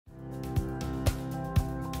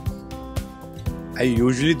I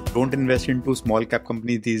usually don't invest into small cap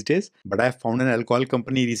companies these days, but I found an alcohol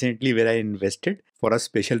company recently where I invested for a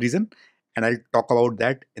special reason, and I'll talk about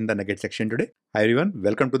that in the nugget section today. Hi everyone,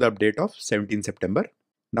 welcome to the update of 17 September.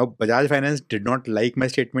 Now, Bajaj Finance did not like my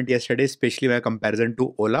statement yesterday, especially my comparison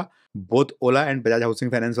to Ola. Both Ola and Bajaj Housing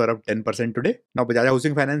Finance were up 10% today. Now, Bajaj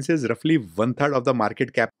Housing Finance is roughly 1/3 of the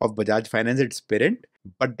market cap of Bajaj Finance, its parent,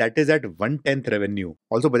 but that is at 1/10 revenue.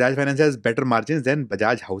 Also, Bajaj Finance has better margins than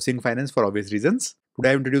Bajaj Housing Finance for obvious reasons.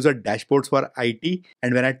 Today, I introduced a dashboards for IT,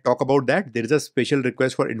 and when I talk about that, there is a special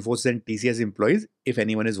request for Infosys and TCS employees if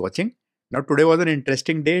anyone is watching. Now, today was an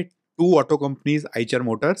interesting day. Two auto companies, Eicher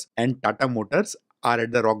Motors and Tata Motors, are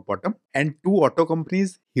at the rock bottom, and two auto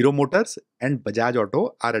companies, Hero Motors and Bajaj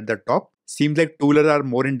Auto, are at the top. Seems like two-wheelers are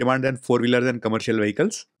more in demand than four-wheelers and commercial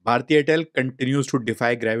vehicles. Bharti Airtel continues to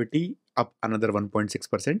defy gravity, up another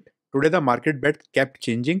 1.6%. Today the market bet kept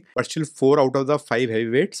changing, but still 4 out of the 5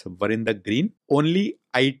 heavyweights were in the green. Only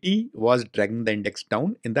IT was dragging the index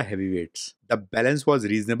down in the heavyweights. The balance was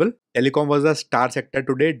reasonable. Telecom was the star sector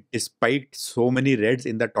today despite so many reds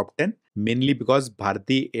in the top 10, mainly because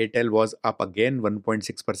Bharti Airtel was up again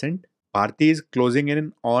 1.6%. Bharti is closing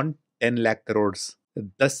in on 10 lakh crores.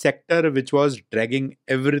 The sector which was dragging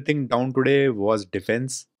everything down today was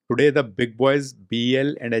defense. Today, the big boys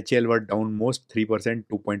BEL and HAL were down most 3%,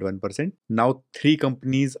 2.1%. Now, 3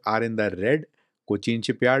 companies are in the red: Cochin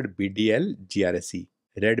Shipyard, BDL, GRSE.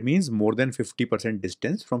 Red means more than 50%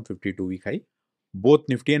 distance from 52-week high. Both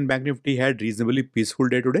Nifty and Bank Nifty had reasonably peaceful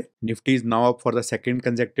day today. Nifty is now up for the second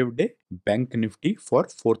consecutive day. Bank Nifty for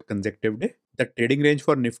fourth consecutive day. The trading range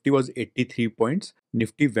for Nifty was 83 points.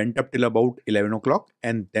 Nifty went up till about 11 o'clock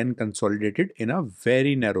and then consolidated in a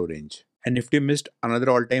very narrow range. And Nifty missed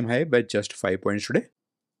another all-time high by just 5 points today.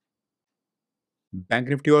 Bank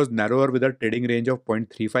Nifty was narrower with a trading range of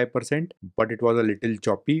 0.35%, but it was a little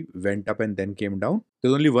choppy, went up and then came down.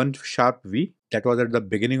 There's only one sharp V. That was at the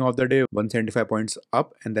beginning of the day, 175 points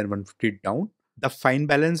up and then 150 down. The fine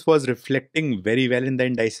balance was reflecting very well in the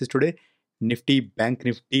indices today. Nifty, Bank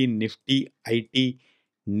Nifty, Nifty IT,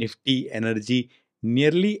 Nifty Energy,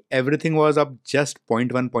 nearly everything was up just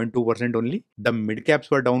 0.1, 0.2% only. The mid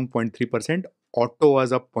caps were down 0.3%. Auto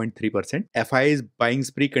was up 0.3%. FI's buying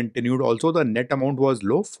spree continued. Also, the net amount was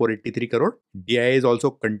low, 483 crore. DIs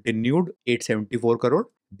also continued, 874 crore.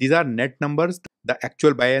 These are net numbers. The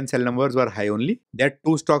actual buy and sell numbers were high only. There are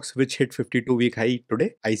 2 stocks which hit 52-week high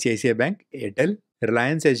today: ICICI Bank, Airtel.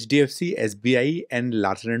 Reliance, HDFC, SBI and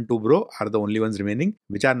Larsen & Toubro are the only ones remaining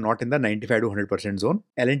which are not in the 95 to 100% zone.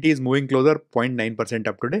 L&T is moving closer, 0.9%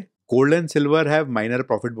 up today. Gold and silver have minor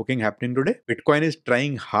profit booking happening today. Bitcoin is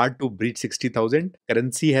trying hard to breach 60,000.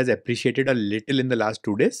 Currency has appreciated a little in the last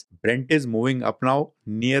 2 days. Brent is moving up now,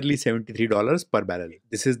 nearly $73 per barrel.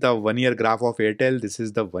 This is the 1-year graph of Airtel. This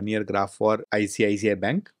is the 1-year graph for ICICI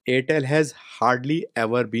Bank. Airtel has hardly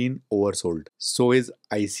ever been oversold. So is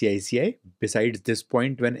ICICI, besides this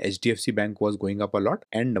point when HDFC Bank was going up a lot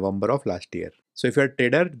and November of last year. So if you're a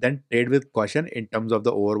trader, then trade with caution in terms of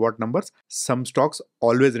the overbought numbers. Some stocks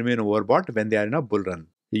always remain overbought when they are in a bull run.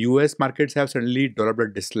 The US markets have suddenly developed a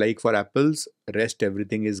dislike for Apple's. Rest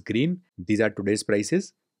everything is green. These are today's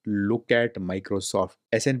prices. Look at Microsoft.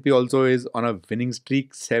 S&P also is on a winning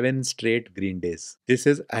streak, 7 straight green days. This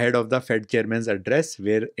is ahead of the Fed chairman's address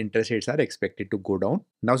where interest rates are expected to go down.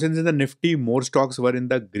 Now, since in the Nifty more stocks were in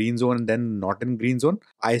the green zone than not in green zone,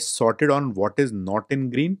 I sorted on what is not in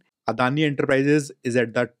green. Adani Enterprises is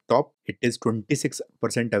at the top. It is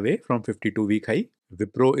 26% away from 52-week high.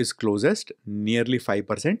 Wipro is closest, nearly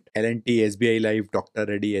 5%. L&T, SBI Life, Dr.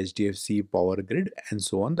 Reddy, HDFC, Power Grid, and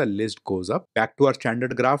so on. The list goes up. Back to our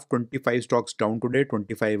standard graph, 25 stocks down today,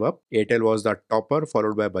 25 up. Airtel was the topper,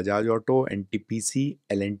 followed by Bajaj Auto, NTPC,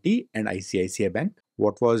 L&T, and ICICI Bank.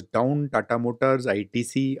 What was down? Tata Motors,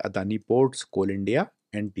 ITC, Adani Ports, Coal India,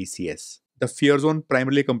 and TCS. The fear zone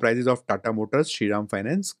primarily comprises of Tata Motors, Shriram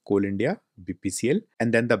Finance, Coal India, BPCL,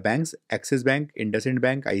 and then the banks: Axis Bank, IndusInd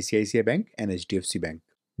Bank, ICICI Bank, and HDFC Bank.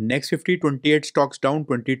 Next 50, 28 stocks down,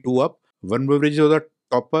 22 up. One Beverage was a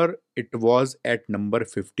topper. It was at number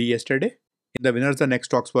 50 yesterday. In the winners, the next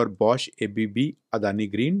stocks were Bosch, ABB,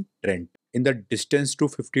 Adani Green, Trent. In the distance to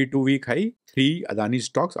 52-week high, 3 Adani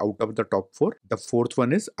stocks out of the top 4. The fourth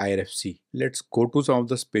one is IRFC. Let's go to some of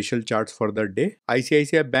the special charts for the day.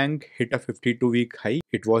 ICICI Bank hit a 52-week high.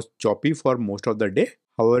 It was choppy for most of the day.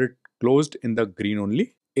 However, it closed in the green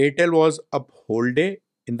only. Airtel was up whole day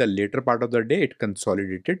in the later part of the day, it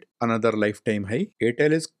consolidated another lifetime high.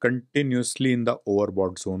 Airtel is continuously in the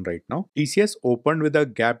overbought zone right now. TCS opened with a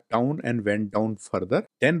gap down and went down further,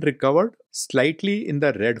 then recovered slightly in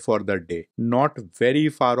the red for the day. Not very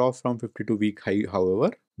far off from 52-week high,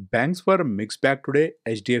 however. Banks were mixed bag today.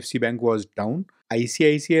 HDFC Bank was down.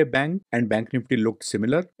 ICICI Bank and Bank Nifty looked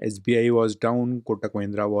similar. SBI was down. Kotak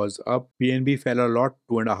Mahindra was up. PNB fell a lot,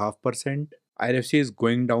 2.5%. IRFC is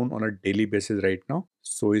going down on a daily basis right now.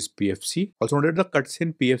 So is PFC. Also noted the cuts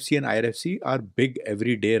in PFC and IRFC are big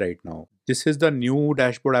every day right now. This is the new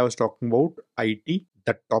dashboard I was talking about. IT,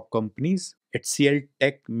 the top companies. HCL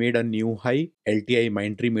Tech made a new high. LTI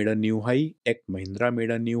Mindtree made a new high. Tech Mahindra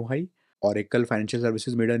made a new high. Oracle Financial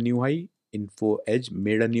Services made a new high. Info Edge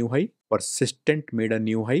made a new high. Persistent made a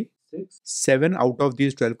new high. 7 out of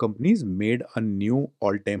these 12 companies made a new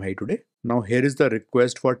all-time high today. Now here is the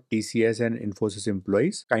request for TCS and Infosys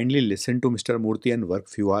employees. Kindly listen to Mr. Murthy and work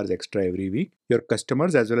few hours extra every week. Your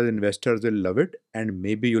customers as well as investors will love it, and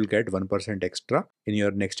maybe you'll get 1% extra in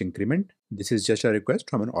your next increment. This is just a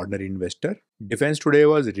request from an ordinary investor. Defense today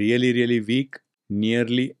was really weak.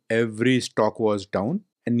 Nearly every stock was down,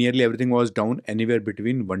 and nearly everything was down anywhere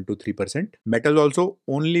between 1 to 3%. Metals also,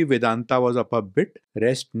 only Vedanta was up a bit.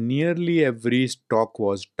 Rest, nearly every stock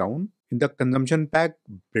was down. In the consumption pack,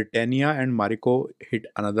 Britannia and Marico hit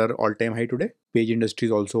another all-time high today. Page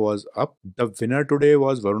Industries also was up. The winner today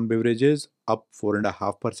was Varun Beverages, up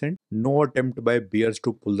 4.5%. No attempt by bears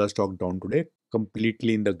to pull the stock down today,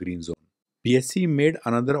 completely in the green zone. BSE made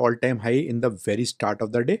another all-time high in the very start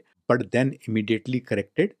of the day, but then immediately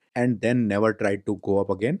corrected and then never tried to go up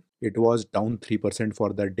again. It was down 3%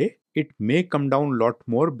 for the day. It may come down a lot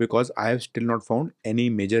more because I have still not found any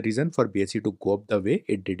major reason for BSE to go up the way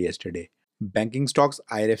it did yesterday. Banking stocks,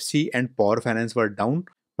 IRFC and Power Finance were down,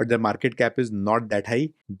 but the market cap is not that high.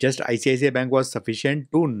 Just ICICI Bank was sufficient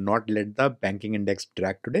to not let the banking index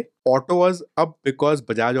drag today. Auto was up because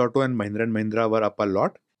Bajaj Auto and Mahindra were up a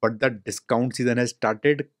lot. But the discount season has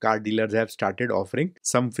started. Car dealers have started offering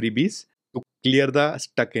some freebies to clear the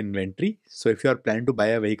stuck inventory. So if you are planning to buy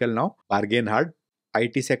a vehicle now, bargain hard.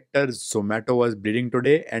 IT sector, Zomato was bleeding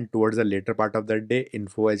today, and towards the later part of the day,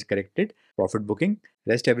 Info Edge corrected. Profit booking.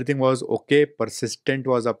 Rest everything was okay. Persistent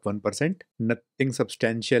was up 1%. Nothing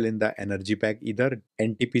substantial in the energy pack either.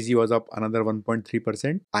 NTPC was up another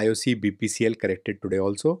 1.3%. IOC BPCL corrected today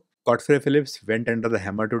also. Godfrey Phillips went under the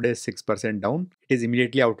hammer today, 6% down. It is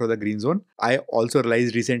immediately out of the green zone. I also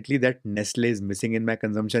realized recently that Nestle is missing in my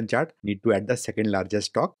consumption chart. Need to add the second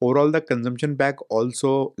largest stock. Overall, the consumption pack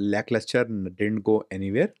also lackluster, didn't go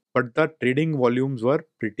anywhere. But the trading volumes were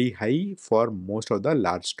pretty high for most of the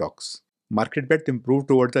large stocks. Market breadth improved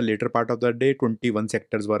towards the later part of the day. 21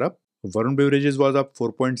 sectors were up. Varun Beverages was up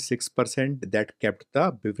 4.6%. That kept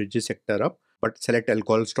the beverages sector up. But select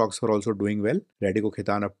alcohol stocks were also doing well. Radico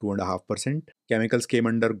Khaitan up 2.5%. Chemicals came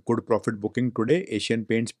under good profit booking today. Asian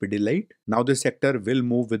Paints Pidilite. Now this sector will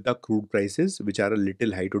move with the crude prices, which are a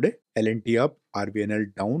little high today. L&T up,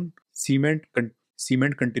 RBNL down. Cement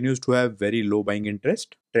continues to have very low buying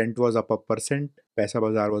interest. Trent was up 1%. Paisa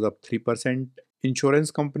Bazaar was up 3%. Insurance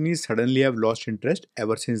companies suddenly have lost interest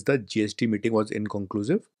ever since the GST meeting was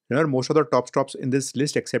inconclusive. Remember, most of the top stocks in this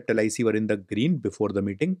list except LIC were in the green before the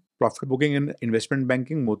meeting. Profit booking in investment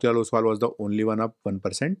banking, Motilal Oswal was the only one up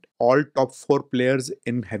 1%. All top 4 players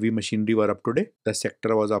in heavy machinery were up today. The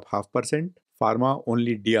sector was up 0.5%. Pharma,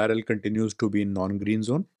 only DRL continues to be in non-green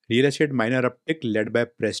zone. Real estate minor uptick led by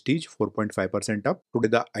Prestige, 4.5% up. Today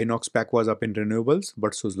the Inox pack was up in renewables,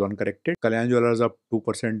 but Suzlon corrected. Kalyan Jewellers up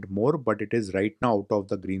 2% more, but it is right now out of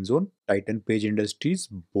the green zone. Titan Page Industries,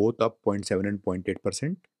 both up 0.7 and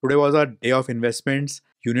 0.8%. Today was a day of investments.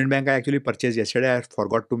 Union Bank I actually purchased yesterday, I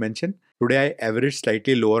forgot to mention. Today I averaged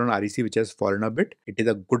slightly lower on REC, which has fallen a bit. It is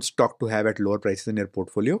a good stock to have at lower prices in your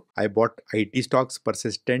portfolio. I bought IT stocks,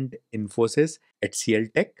 Persistent, Infosys,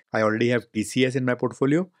 HCL Tech. I already have TCS in my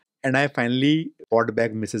portfolio. And I finally bought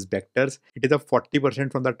back Mrs. Bector's. It is up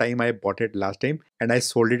 40% from the time I bought it last time, and I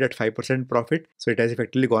sold it at 5% profit. So it has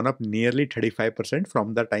effectively gone up nearly 35%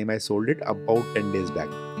 from the time I sold it about 10 days back.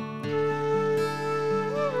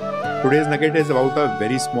 Today's nugget is about a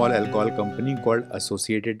very small alcohol company called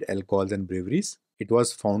Associated Alcohols and Breweries. It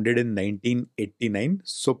was founded in 1989,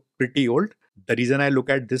 so pretty old. The reason I look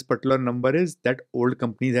at this particular number is that old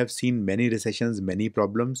companies have seen many recessions, many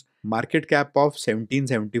problems. Market cap of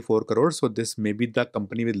 1774 crores. So this may be the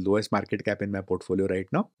company with lowest market cap in my portfolio right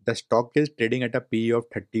now. The stock is trading at a PE of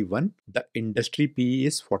 31. The industry PE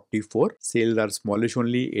is 44. Sales are smallish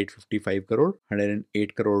only, 855 crore,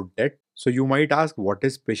 108 crore debt. So you might ask, what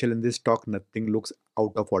is special in this stock? Nothing looks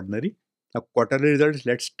out of ordinary. Now, quarterly results,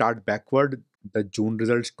 let's start backward. The June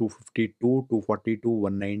results 252, 242,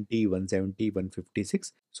 190, 170,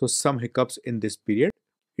 156. So, some hiccups in this period.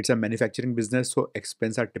 It's a manufacturing business, so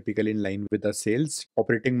expenses are typically in line with the sales.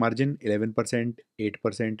 Operating margin 11%,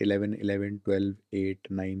 8%, 11, 11, 12, 8,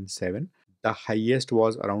 9, 7. The highest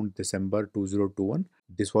was around December 2021.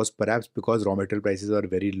 This was perhaps because raw material prices were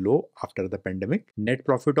very low after the pandemic. Net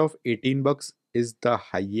profit of 18 bucks is the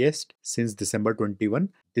highest since December 21.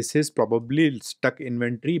 This is probably stuck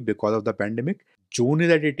inventory because of the pandemic. June is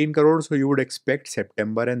at 18 crores, so you would expect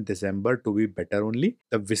September and December to be better only.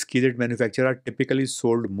 The whiskey that manufacturers are typically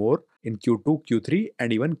sold more in Q2, Q3,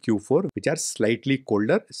 and even Q4, which are slightly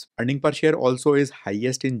colder. Earning per share also is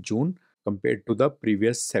highest in June compared to the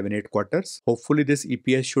previous 7-8 quarters. Hopefully, this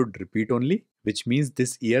EPS should repeat only, which means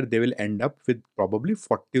this year they will end up with probably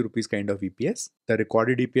 40 rupees kind of EPS. The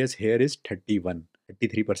recorded EPS here is 31.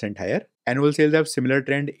 33% higher. Annual sales have similar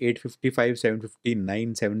trend 855,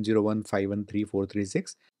 759, 701, 513,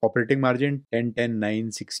 436. Operating margin 10, 10,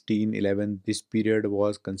 9, 16, 11. This period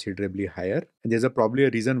was considerably higher. And there's probably a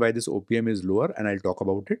reason why this OPM is lower, and I'll talk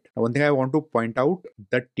about it. Now, one thing I want to point out,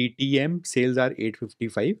 the TTM sales are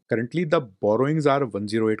 855. Currently, the borrowings are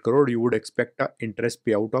 108 crore. You would expect an interest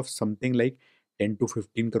payout of something like 10 to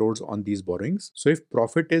 15 crores on these borrowings. So if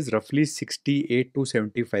profit is roughly 68 to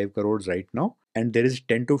 75 crores right now, and there is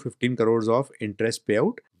 10 to 15 crores of interest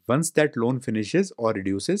payout, once that loan finishes or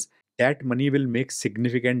reduces, that money will make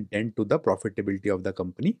significant dent to the profitability of the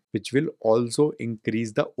company, which will also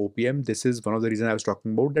increase the OPM. This is one of the reasons I was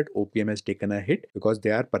talking about, that OPM has taken a hit because they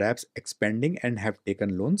are perhaps expanding and have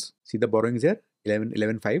taken loans. See the borrowings here,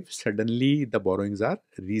 11.5. Suddenly the borrowings are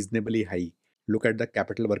reasonably high. Look at the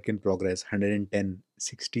capital work in progress, 110,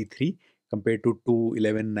 63 compared to 2,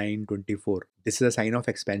 11, 9, 24. This is a sign of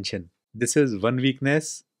expansion. This is one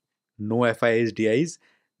weakness, no FIIs, DIs.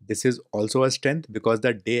 This is also a strength because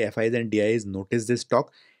the day FIIs and DIs notice this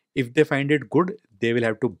stock, if they find it good, they will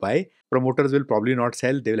have to buy. Promoters will probably not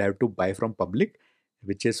sell, they will have to buy from public,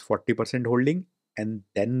 which is 40% holding, and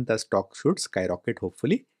then the stock should skyrocket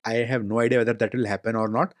hopefully. I have no idea whether that will happen or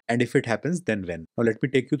not, and if it happens, then when. Now let me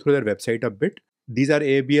take you through their website a bit. These are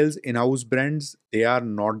ABL's in-house brands. They are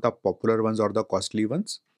not the popular ones or the costly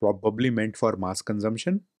ones, probably meant for mass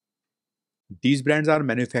consumption. These brands are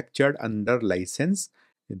manufactured under license.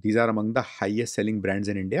 These are among the highest selling brands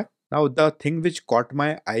in India. Now, the thing which caught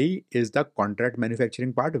my eye is the contract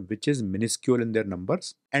manufacturing part, which is minuscule in their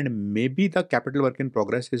numbers. And maybe the capital work in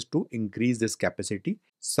progress is to increase this capacity.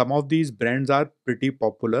 Some of these brands are pretty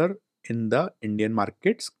popular in the Indian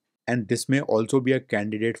markets, and this may also be a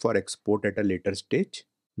candidate for export at a later stage.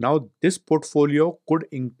 Now, this portfolio could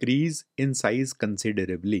increase in size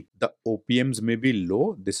considerably. The OPMs may be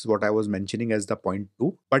low. This is what I was mentioning as the point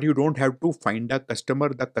 2. But you don't have to find a customer.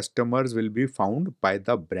 The customers will be found by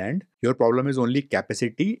the brand. Your problem is only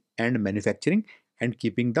capacity and manufacturing and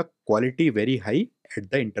keeping the quality very high at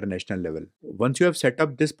the international level. Once you have set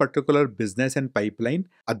up this particular business and pipeline,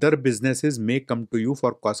 other businesses may come to you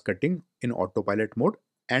for cost cutting in autopilot mode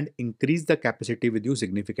and increase the capacity with you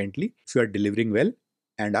significantly if you are delivering well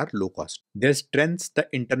and are low cost. Their strengths, the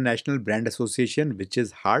International Brand Association, which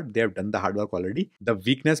is hard. They have done the hard work already. The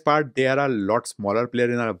weakness part, they are a lot smaller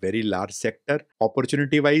player in a very large sector.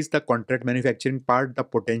 Opportunity wise, the contract manufacturing part, the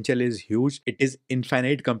potential is huge. It is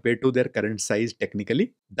infinite compared to their current size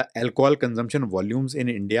technically. The alcohol consumption volumes in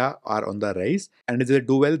India are on the rise, and if they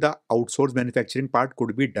do well, the outsourced manufacturing part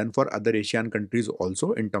could be done for other Asian countries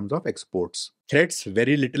also in terms of exports. Threats,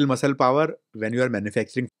 very little muscle power. When you are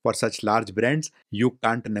manufacturing for such large brands, you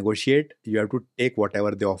can't negotiate. You have to take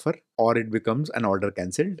whatever they offer, or it becomes an order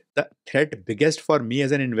cancelled. The threat biggest for me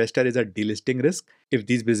as an investor is a delisting risk. If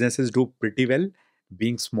these businesses do pretty well,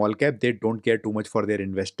 being small cap, they don't care too much for their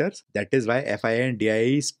investors. That is why FII and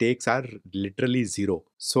DII stakes are literally zero.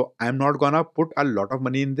 So I'm not gonna put a lot of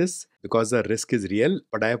money in this because the risk is real,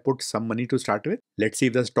 but I have put some money to start with. Let's see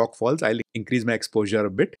if the stock falls. I'll increase my exposure a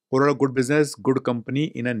bit. For a good business, good company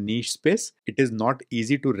in a niche space, it is not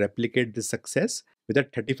easy to replicate this success with a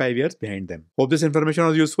 35 years behind them. Hope this information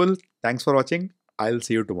was useful. Thanks for watching. I'll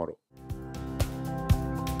see you tomorrow.